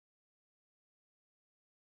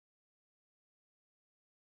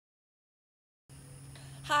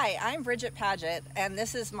Hi, I'm Bridget Paget, and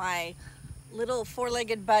this is my little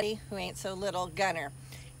four-legged buddy who ain't so little, Gunner.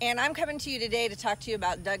 And I'm coming to you today to talk to you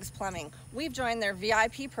about Doug's Plumbing. We've joined their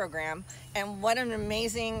VIP program, and what an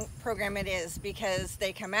amazing program it is, because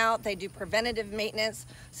they come out, they do preventative maintenance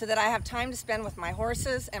so that I have time to spend with my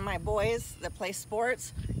horses and my boys that play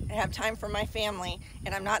sports. I have time for my family,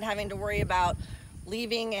 and I'm not having to worry about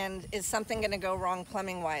leaving and is something going to go wrong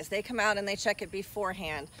plumbing wise. They come out and they check it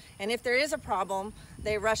beforehand, and if there is a problem,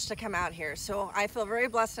 they rush to come out here. So I feel very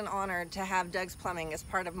blessed and honored to have Doug's Plumbing as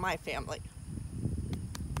part of my family.